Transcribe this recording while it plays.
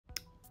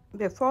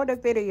Before the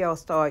video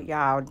start,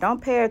 y'all,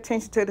 don't pay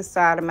attention to the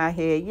side of my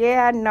head.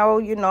 Yeah, I know,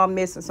 I'm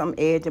missing some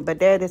edging, but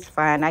that is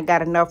fine. I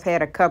got enough hair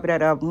to cover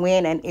that up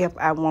when and if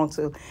I want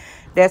to.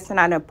 That's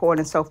not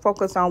important. So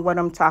focus on what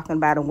I'm talking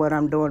about and what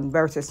I'm doing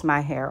versus my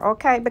hair,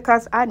 okay?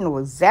 Because I know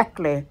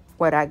exactly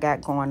what I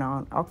got going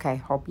on. Okay,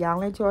 hope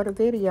y'all enjoy the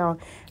video,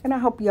 and I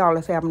hope y'all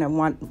is having a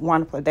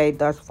wonderful day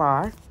thus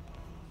far.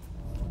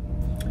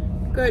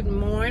 Good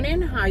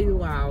morning. How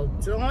you all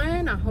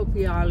doing? I hope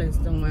y'all is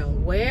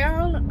doing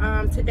well.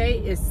 Today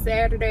is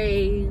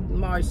Saturday,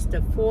 March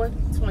the 4th,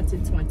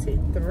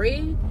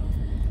 2023.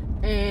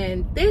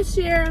 And this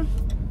year,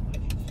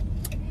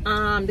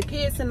 the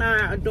kids and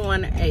I are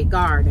doing a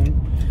garden.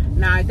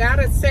 Now, I got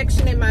a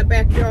section in my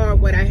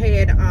backyard where I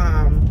had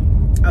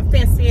a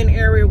fenced-in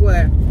area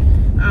where,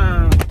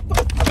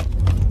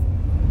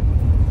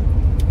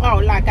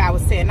 like I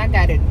was saying, I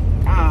got to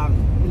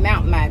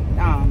mount my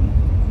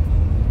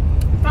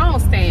phone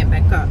stand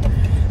back up.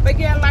 But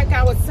yeah, like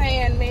I was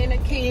saying, me and the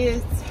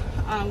kids,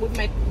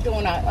 we're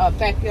doing a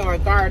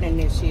backyard garden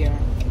this year.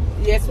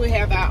 Yes, we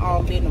have our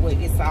own business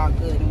with It's All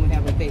Good, and we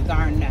have a big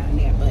garden down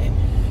there, but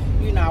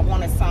I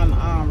wanted some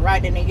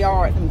right in the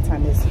yard. Let me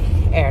turn this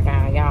air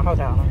down, y'all.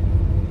 Hold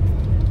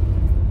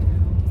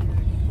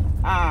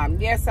on.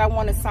 Yes, I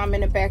wanted some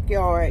in the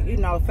backyard,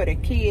 for the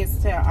kids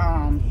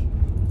to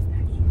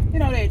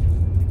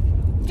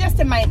just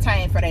to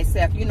maintain for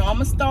themselves. I'm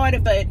gonna start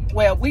it, but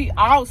we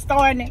all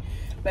starting it,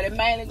 but it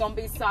mainly gonna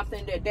be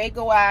something that they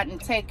go out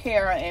and take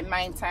care of and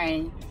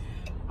maintain.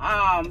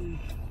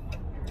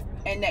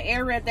 In the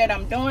area that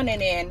I'm doing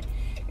it in,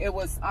 it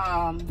was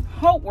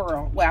Hope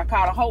World. Well, I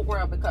call it Hope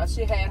World because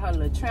she had her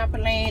little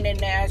trampoline in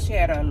there, she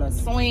had her little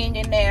swing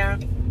in there,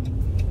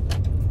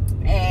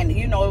 and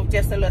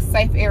just a little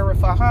safe area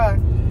for her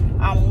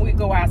when we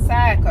go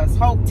outside, because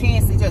Hope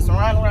tends to just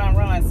run.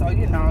 So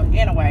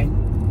anyway.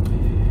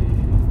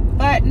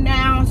 But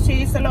now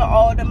she's a little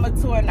older,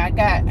 mature, and I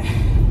got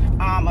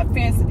a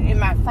fence in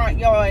my front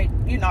yard.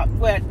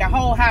 Where the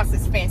whole house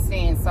is fenced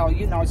in, so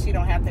she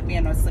don't have to be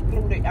in a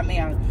secluded,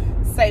 a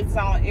safe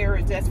zone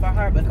area just for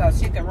her, because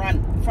she can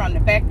run from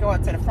the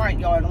backyard to the front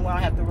yard, and we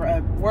don't have to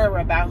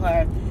worry about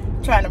her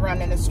trying to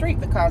run in the street.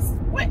 Because,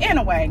 well,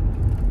 anyway,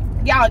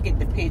 y'all get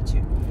the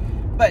picture.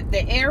 But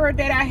the area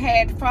that I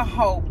had for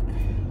Hope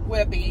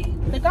will be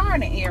the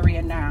garden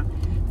area now,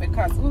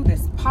 because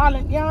this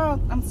pollen, y'all.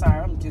 I'm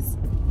sorry, I'm just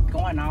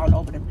going all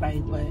over the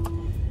place, but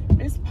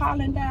this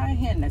pollen down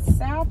here in the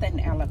south and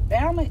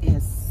Alabama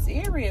is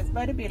serious.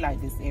 But it be like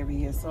this every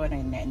year, so it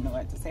ain't that new.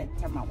 I just had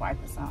to turn my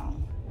wipers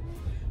on.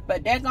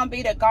 But that's gonna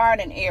be the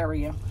garden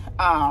area.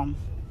 The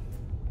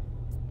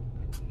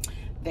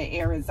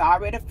area is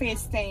already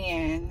fenced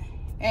in,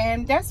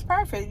 and that's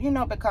perfect,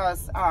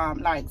 because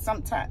like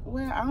sometimes,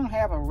 well, I don't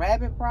have a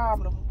rabbit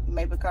problem,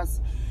 maybe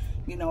because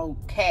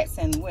cats,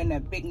 and we're in a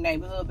big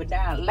neighborhood. But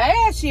down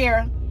last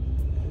year,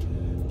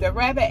 the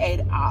rabbit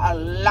ate a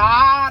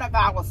lot of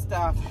our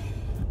stuff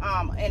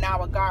in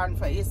our garden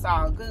for It's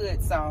All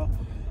Good. So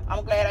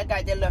I'm glad I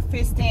got that little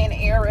fenced-in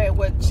area,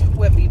 which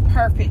will be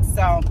perfect.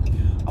 So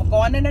I'm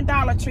going in the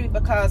Dollar Tree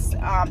because,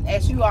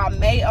 as you all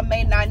may or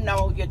may not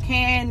know, you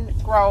can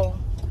grow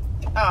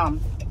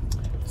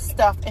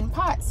stuff in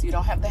pots. You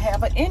don't have to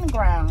have an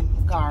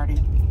in-ground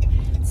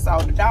garden. So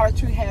the Dollar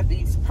Tree have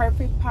these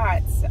perfect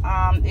pots.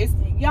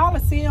 Y'all will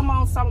see them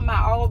on some of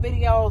my old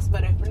videos,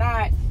 but if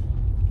not,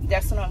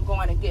 that's what I'm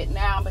going to get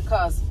now,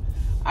 because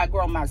I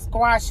grow my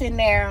squash in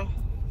there,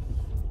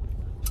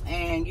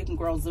 and you can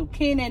grow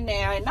zucchini in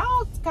there, and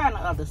all kind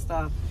of other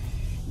stuff.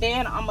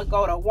 Then I'm gonna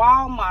go to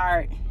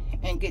Walmart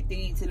and get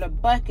these little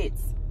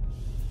buckets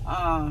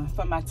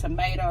for my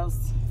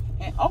tomatoes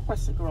and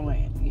okras to grow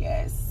in.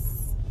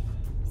 Yes.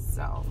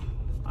 So,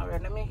 all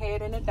right, let me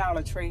head in the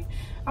Dollar Tree.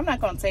 I'm not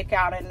gonna take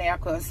out in there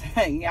because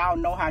y'all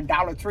know how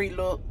Dollar Tree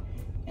look,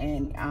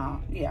 and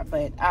yeah,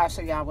 but I'll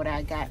show y'all what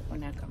I got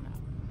when I come out.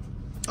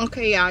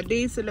 Okay, y'all,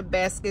 these are the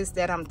baskets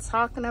that I'm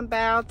talking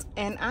about,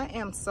 and I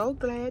am so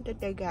glad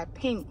that they got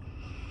pink.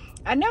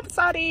 I never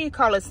saw these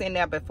colors in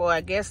there before.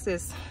 I guess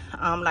it's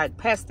like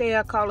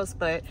pastel colors,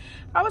 but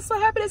I was so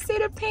happy to see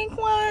the pink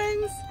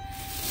ones.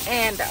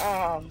 And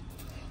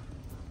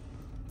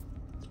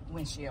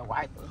windshield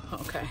wiper.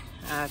 Okay,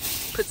 I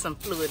put some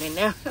fluid in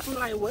there. I'm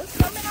like, what's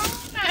coming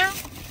on now?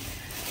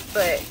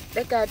 But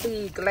they got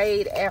these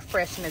Glade air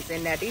fresheners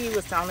in there. These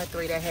was the only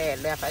 3 they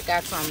had left. I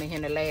got some in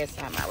here the last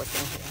time I was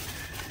in here.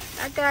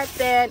 I got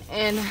that,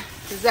 and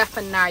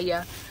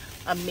Zephaniah,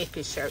 a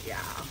Mickey shirt,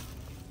 y'all.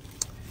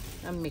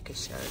 A Mickey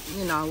shirt,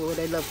 with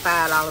a little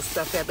 $5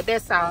 stuff there. But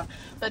that's all.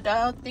 But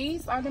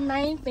these are the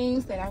main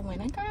things that I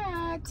went and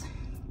got.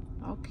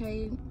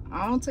 Okay,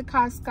 on to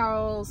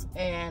Costco's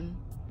and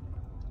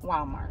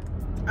Walmart.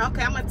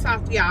 Okay, I'm gonna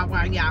talk to y'all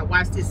while y'all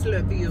watch this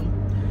little view.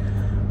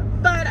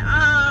 But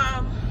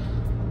I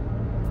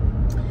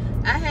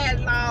had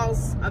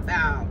lost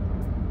about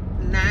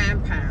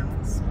 9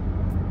 pounds.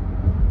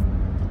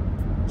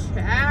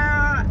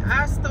 Child,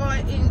 I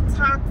started eating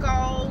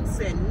tacos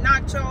and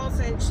nachos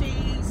and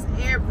cheese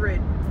every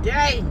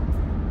day,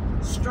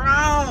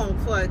 strong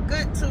for a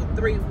good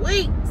 2-3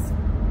 weeks.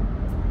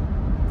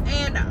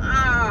 And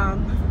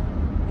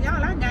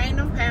y'all, I gained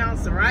them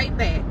pounds right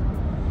back.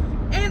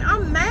 And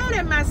I'm mad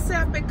at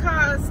myself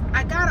because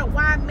I got a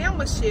Y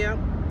membership,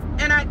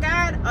 and I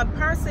got a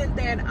person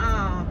that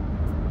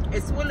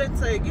is willing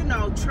to, you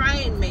know,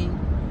 train me.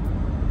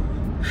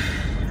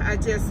 I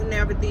just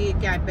never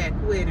did get back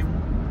with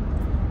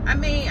him. I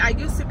mean, I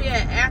used to be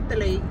an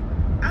athlete.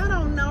 I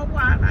don't know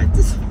why.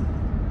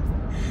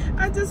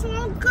 I just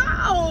won't go.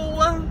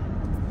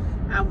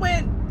 I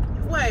went,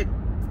 what,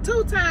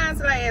 2 times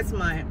last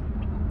month.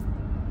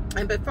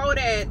 And before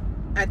that,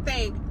 I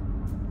think,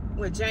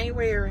 what,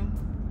 January?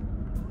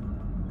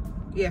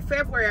 Yeah,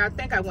 February, I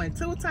think I went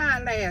 2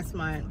 times last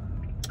month.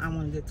 I don't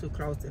want to get too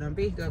close to them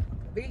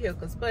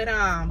vehicles. But,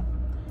 and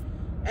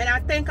I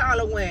think I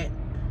only went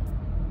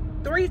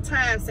 3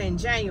 times in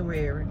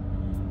January.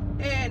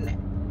 And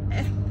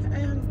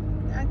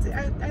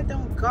I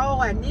don't go.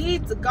 I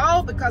need to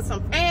go because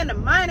I'm paying the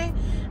money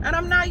and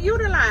I'm not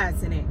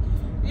utilizing it.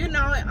 You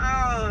know,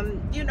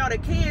 the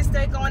kids,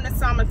 they go in the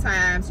summer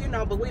times, you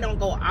know, but we don't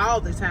go all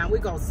the time. We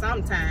go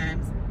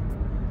sometimes.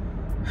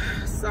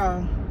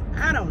 So,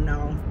 I don't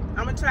know.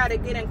 I'm going to try to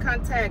get in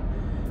contact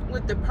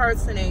with the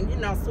person, and, you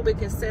know, so we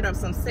can set up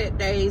some set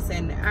days.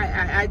 And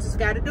I just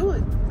got to do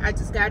it. I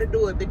just got to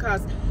do it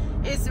because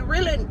it's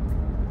really,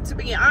 to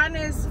be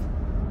honest,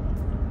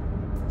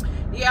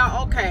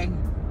 yeah, okay,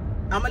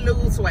 I'm going to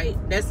lose weight.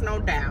 That's no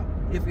doubt.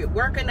 If you're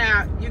working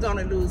out, you're going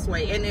to lose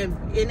weight. And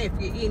if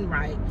you're eating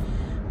right.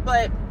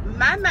 But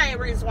my main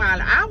reason why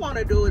I want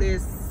to do it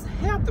is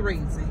health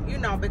reason, you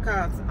know,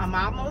 because I'm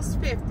almost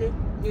 50.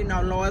 You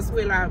know, Lord's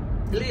will I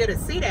live to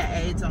see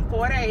that age. I'm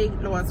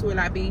 48. Lord's will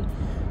I be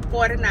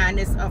 49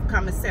 this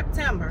upcoming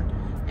September.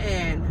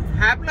 And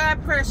high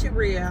blood pressure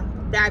real,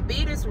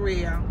 diabetes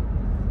real,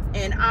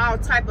 and all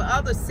type of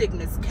other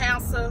sickness,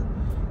 cancer,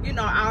 you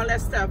know, all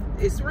that stuff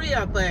is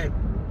real. But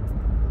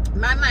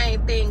my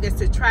main thing is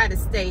to try to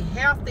stay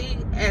healthy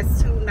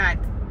as to not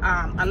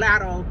allow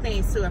those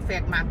things to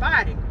affect my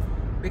body.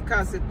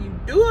 Because if you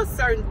do a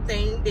certain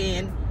thing,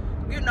 then,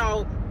 you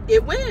know,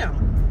 it will.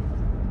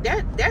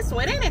 That's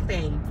with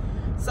anything.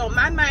 So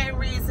my main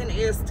reason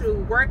is to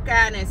work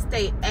out and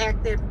stay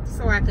active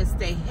so I can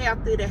stay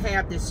healthy, to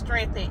have the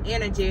strength and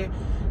energy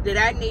that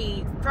I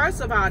need,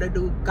 first of all, to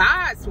do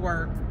God's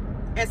work,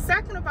 and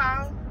second of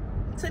all,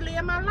 to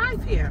live my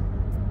life here.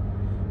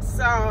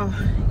 So,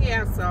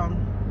 yeah, so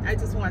I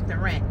just want to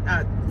rant.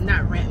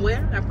 Not rant.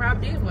 Well, I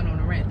probably did went on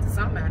a rant to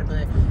somebody,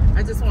 but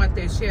I just want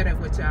to share that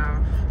with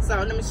y'all. So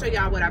let me show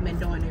y'all what I've been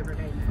doing every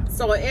day.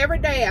 So every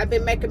day I've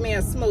been making me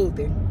a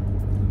smoothie.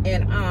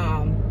 And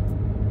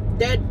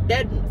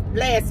that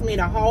lasts me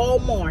the whole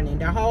morning.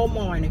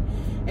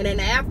 And in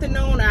the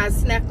afternoon, I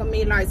snack on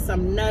me like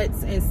some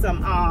nuts and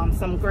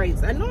some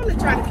grapes. I normally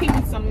try to keep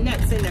me some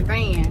nuts in the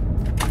van,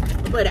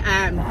 but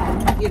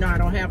you know, I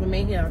don't have them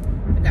in here.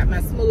 I got my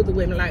smoothie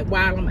with me, like,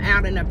 while I'm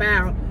out and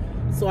about,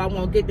 so I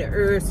won't get the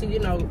urge to, you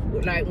know,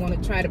 like, want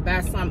to try to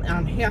buy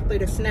something healthy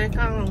to snack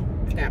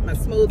on. I got my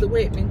smoothie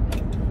with me,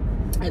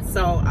 and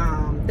so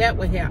that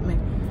would help me,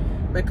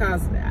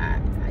 because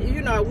you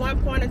know, at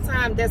one point in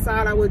time, that's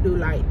all I would do,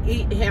 like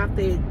eat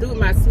healthy, do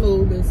my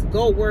smoothies,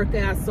 go work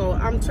out. So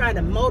I'm trying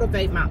to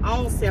motivate my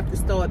own self to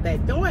start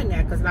back doing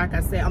that, because like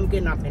I said, I'm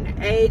getting up in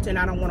the age and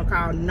I don't want to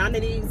call none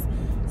of these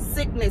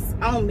sickness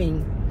on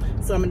me.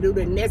 So I'm gonna do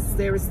the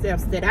necessary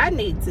steps that I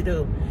need to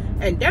do.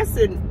 And that's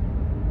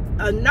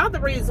another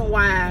reason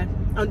why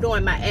I'm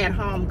doing my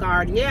at-home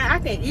garden. Yeah, I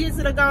can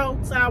easily go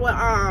to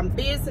our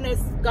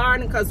business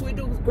garden, because we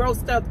do grow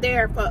stuff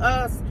there for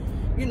us,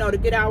 you know, to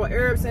get our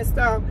herbs and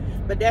stuff.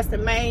 But that's the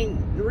main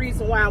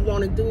reason why I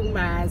want to do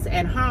mine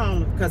at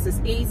home, because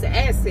it's easy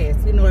access.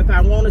 You know, if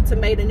I want a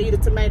tomato, need a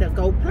tomato,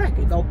 go pluck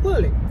it, go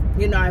pull it.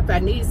 You know, if I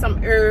need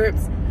some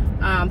herbs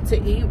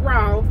to eat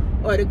raw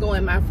or to go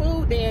in my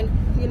food, then,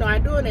 you know, I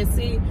do it. And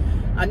see,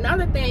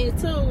 another thing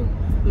too,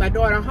 my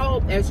daughter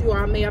Hope, as you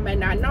all may or may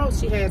not know,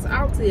 she has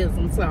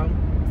autism, so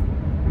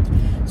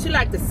she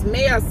like to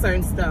smell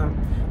certain stuff.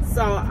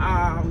 So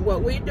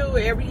what we do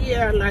every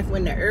year, like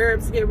when the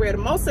herbs get ready,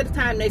 most of the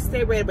time they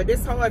stay ready, but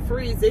this hard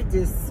freeze, it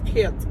just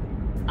killed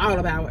all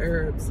of our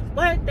herbs,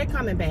 but they're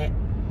coming back.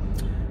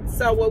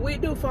 So what we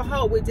do for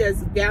Hope, we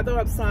just gather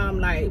up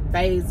some like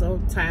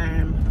basil,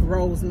 thyme,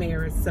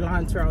 rosemary,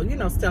 cilantro, you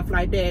know, stuff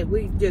like that.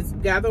 We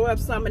just gather up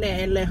some of that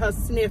and let her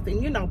sniff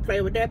and, you know,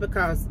 play with that,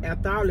 because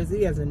after all, it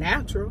is a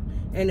natural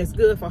and it's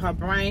good for her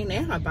brain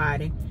and her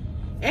body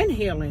and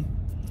healing.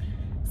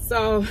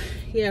 So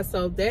yeah,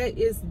 so that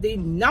is the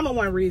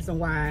 #1 reason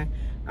why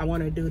I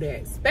want to do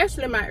that,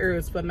 especially my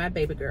herbs for my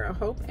baby girl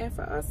Hope, and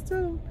for us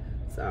too.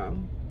 So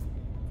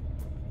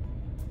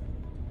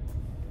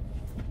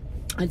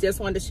I just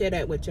wanted to share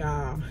that with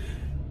y'all.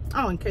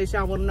 Oh, in case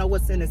y'all want to know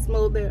what's in the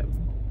smoothie: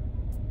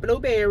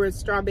 blueberries,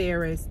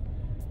 strawberries,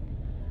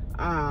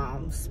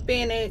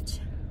 spinach,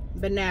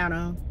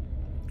 banana,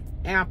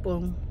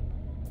 apple,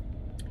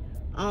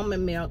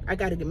 almond milk. I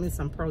got to get me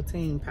some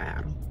protein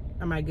powder.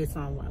 I might get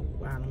some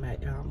while I'm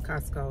at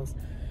Costco's.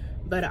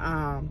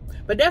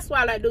 But that's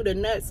why I do the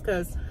nuts,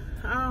 because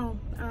I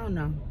don't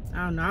know.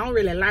 I don't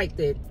really like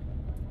that.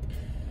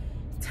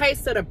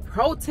 taste of the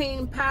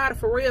protein powder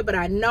for real, but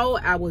I know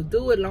I will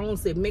do it as long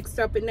as it mixed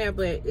up in there.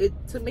 But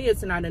to me,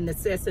 it's not a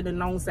necessity as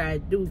long as I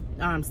do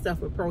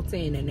stuff with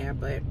protein in there.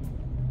 But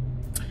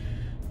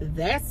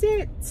that's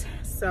it.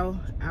 So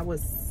I will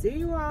see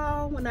you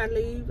all when I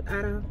leave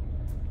out of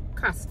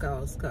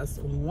Costco's, because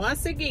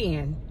once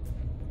again,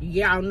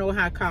 y'all know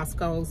how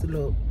Costco's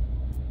look.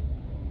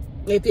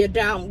 If you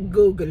don't,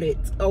 Google it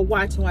or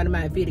watch one of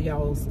my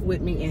videos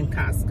with me in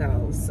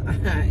Costco's.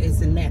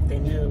 It's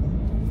nothing new.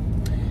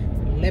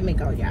 Let me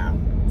go, y'all.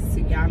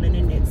 See y'all in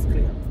the next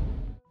clip.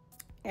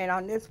 And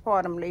on this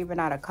part, I'm leaving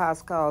out of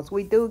Costco's.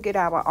 We do get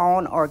our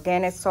own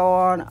organic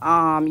soil,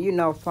 you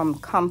know, from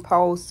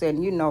compost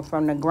and, you know,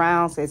 from the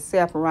grounds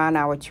itself around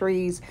our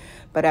trees.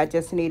 But I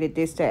just needed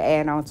this to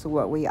add on to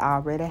what we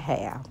already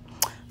have.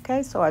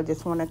 Okay, so I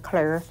just want to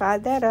clarify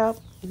that up.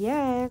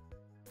 Yeah.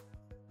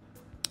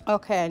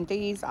 Okay, and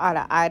these are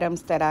the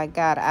items that I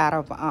got out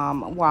of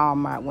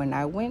Walmart when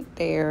I went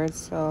there.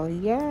 So,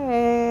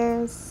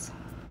 yes.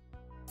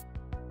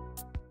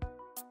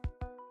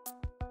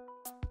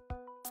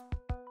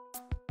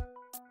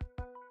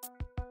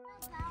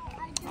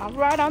 All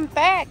right, I'm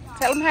back.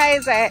 Tell him how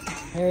he's at.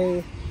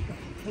 Hey.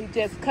 He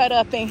just cut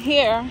up in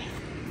here.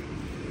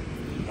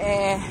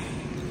 And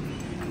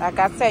like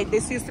I said,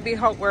 this used to be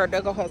Hope World.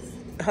 There go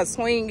her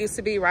swing used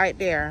to be right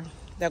there.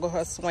 There go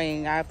her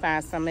swing. I'll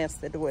find something else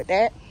to do with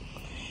that.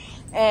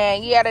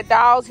 And yeah, the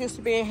dogs used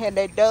to be in here.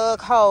 They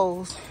dug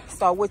holes.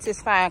 So, which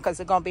is fine because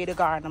it's going to be the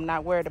garden. I'm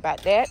not worried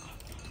about that.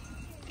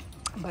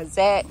 But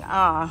Zach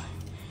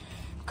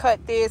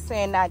cut this,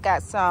 and I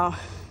got some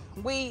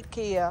weed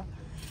kill.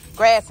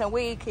 Grass and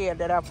weed kill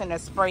that I'm finna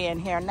spray in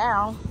here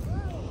now.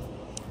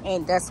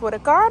 And that's what the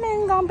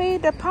garden gonna be,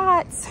 the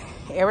pots.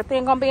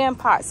 Everything gonna be in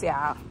pots,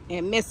 y'all.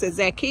 And Mr.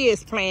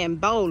 Zacchaeus playing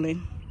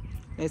bowling.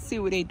 Let's see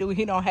what he do.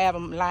 He don't have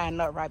them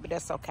lined up right, but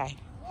that's okay.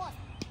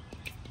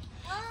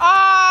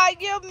 Oh,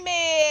 you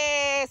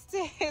missed.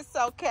 It's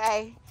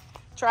okay.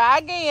 Try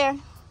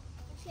again.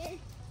 Okay.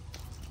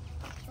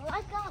 Well,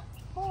 I got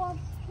 4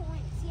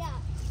 points, yeah.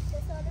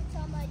 This other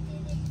time I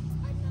did it,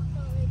 I knocked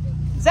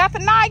already.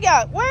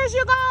 Zephaniah, where's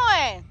you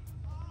going?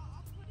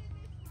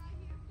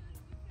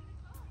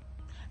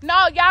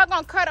 No, y'all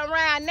gonna cut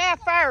around there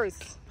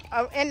first.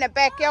 In the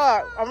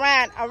backyard,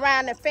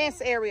 around the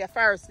fence area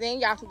first. Then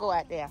y'all can go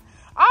out there.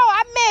 Oh,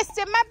 I missed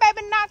it. My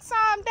baby knocked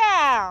some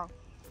down.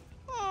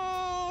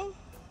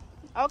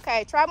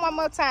 Okay, try one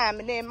more time,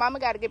 and then Mama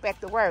got to get back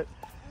to work.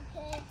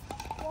 Okay.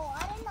 Well,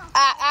 I didn't know.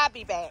 I'll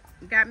be back.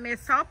 Got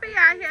Miss Sophie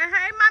out here.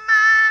 Hey,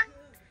 Mama.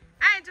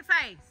 Ain't your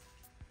face.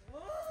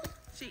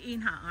 She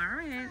eating her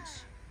orange.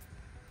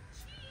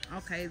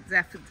 Okay,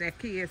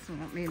 Zacchaeus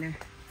want me to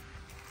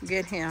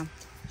get him.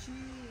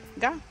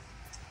 Go.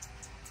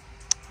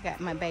 Got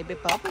my baby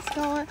bubbles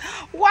going.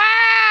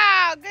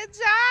 Wow, good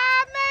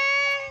job,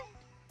 man.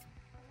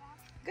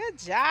 Good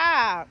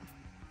job.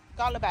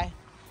 Go, little baby.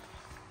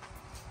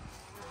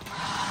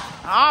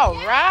 All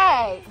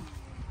right.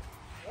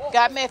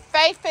 Got me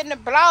faith in the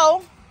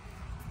blow.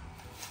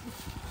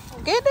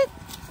 Get it?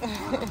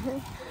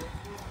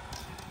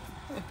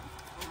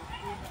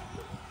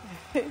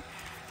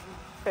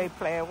 Faith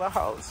playing with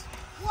hoes.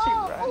 She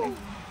running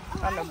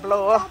on the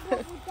blower.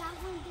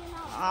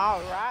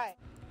 All right.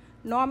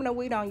 Normally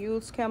we don't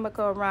use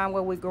chemical around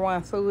where we're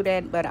growing food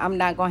at, but I'm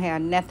not gonna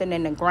have nothing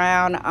in the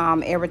ground.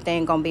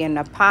 Everything gonna be in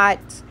the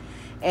pots.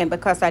 And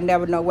because I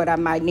never know what I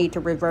might need to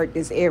revert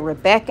this area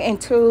back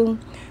into.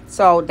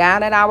 So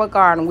down in our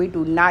garden, we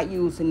do not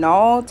use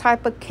no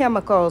type of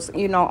chemicals,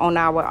 you know, on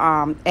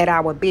our at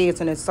our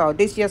business. So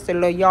this is just a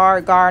little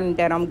yard garden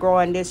that I'm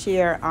growing this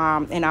year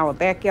in our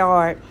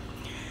backyard.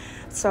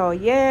 So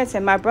yes,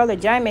 and my brother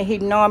Jamie, he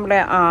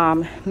normally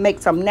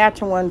makes some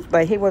natural ones,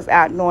 but he was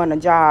out doing a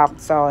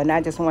job. So, and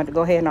I just wanted to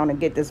go ahead on and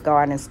get this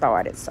garden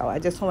started. So I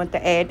just wanted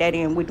to add that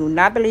in. We do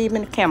not believe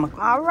in chemicals.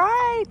 All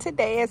right,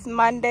 today is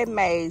Monday,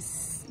 March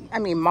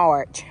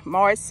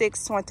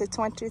 6,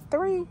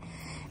 2023.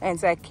 And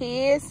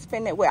Zacchaeus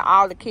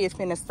all the kids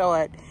finna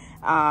start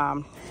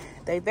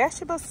they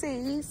vegetable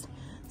seeds.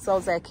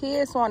 So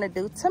Zacchaeus want to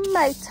do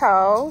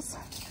tomatoes.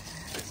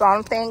 So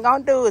only thing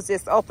gonna do is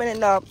just open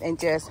it up and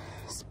just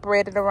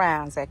spread it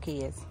around,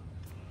 Zacchaeus.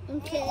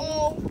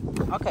 Okay.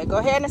 Okay, go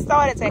ahead and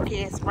start it,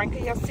 Zacchaeus.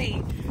 Sprinkle your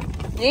seed.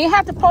 You ain't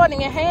have to pour it in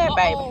your hand,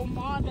 baby. Oh,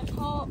 Ma, the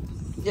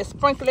cups. Just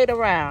sprinkle it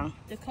around.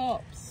 The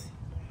cups.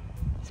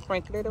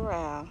 Sprinkle it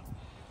around.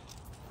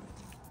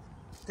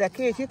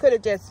 Zacchaeus, you could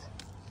have just...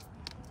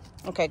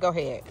 Okay, go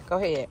ahead. Go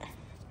ahead.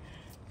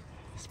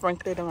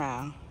 Sprinkle it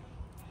around.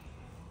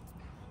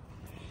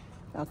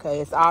 Okay,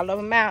 it's all of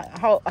them out.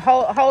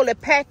 Hold the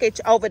package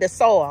over the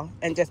soil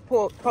and just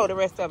pour the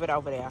rest of it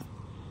over there.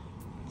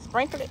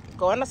 Sprinkle it.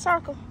 Go in a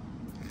circle.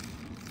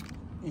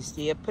 You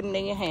still putting it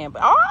in your hand.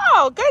 But,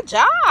 oh, good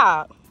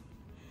job.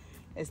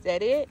 Is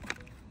that it?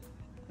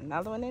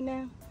 Another one in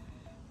there?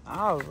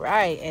 All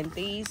right. And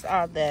these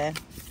are the,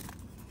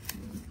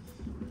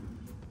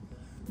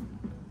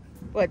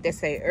 what they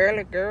say,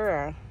 early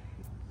girl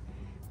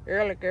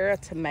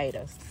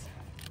tomatoes.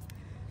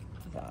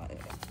 So,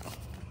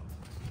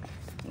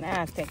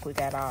 Now I think we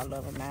got all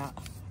of them out.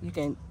 You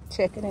can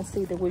check it and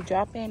see that we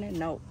drop in and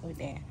nope, we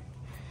didn't.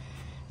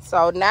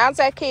 So now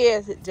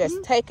Zacchaeus,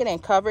 just take it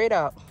and cover it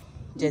up.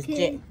 Just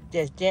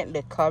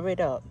gently cover it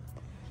up.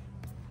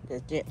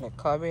 Just gently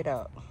cover it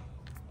up.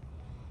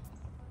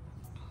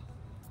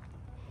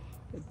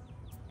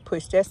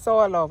 Push that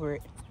soil over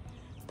it.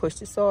 Push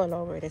the soil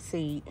over the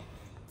seed.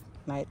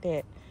 Like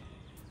that.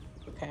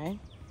 Okay.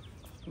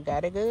 You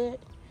got it good?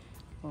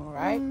 All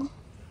right.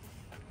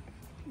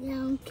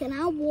 Yeah, can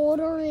I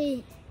water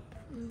it?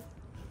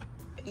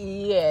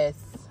 Yes.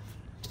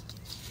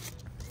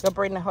 Go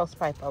bring the hose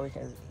pipe over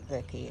here,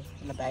 Zacchaeus,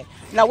 in the bag.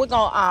 No, we're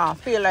gonna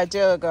fill that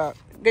jug up.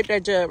 Get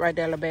that jug right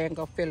there, LaBay, and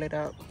go fill it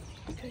up.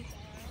 Okay.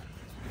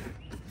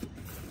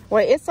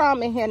 Well, it's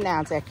some in here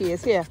now,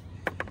 Zacchaeus. Here.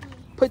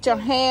 Put your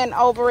hand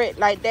over it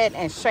like that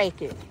and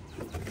shake it.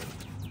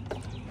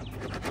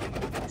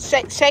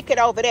 Shake it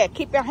over there.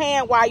 Keep your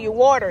hand while you're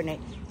watering it.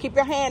 Keep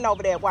your hand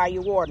over there while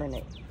you're watering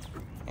it.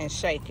 And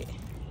shake it.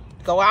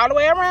 Go all the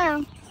way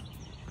around.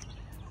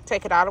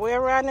 Take it all the way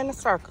around in a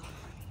circle.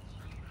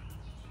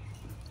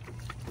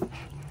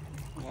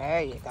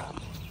 There you go.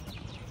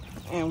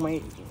 And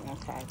we,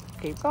 okay,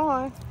 keep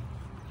going.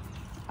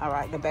 All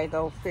right, the bag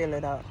go fill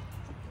it up.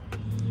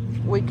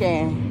 We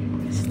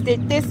can stick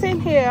this in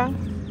here.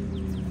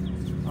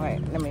 Wait,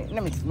 let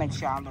me make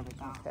sure all of it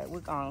gone. Okay,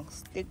 we're gonna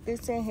stick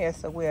this in here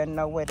so we'll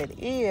know what it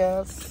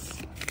is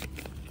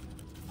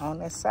on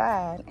the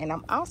side. And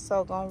I'm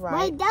also gonna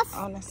write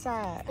on the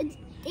side.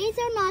 These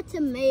are not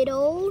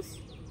tomatoes.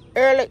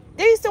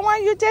 These the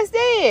one you just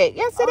did.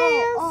 Yes, it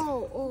is.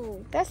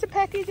 Oh. That's the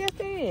pack you just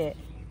did.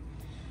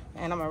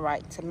 And I'm gonna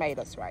write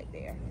tomatoes right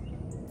there.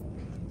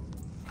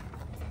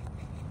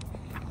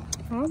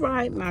 All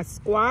right, my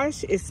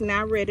squash is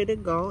now ready to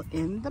go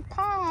in the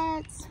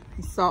pots.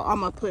 So I'm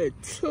gonna put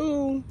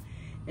 2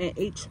 in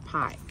each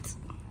pot.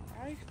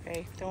 All right,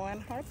 Faith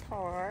doing her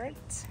part.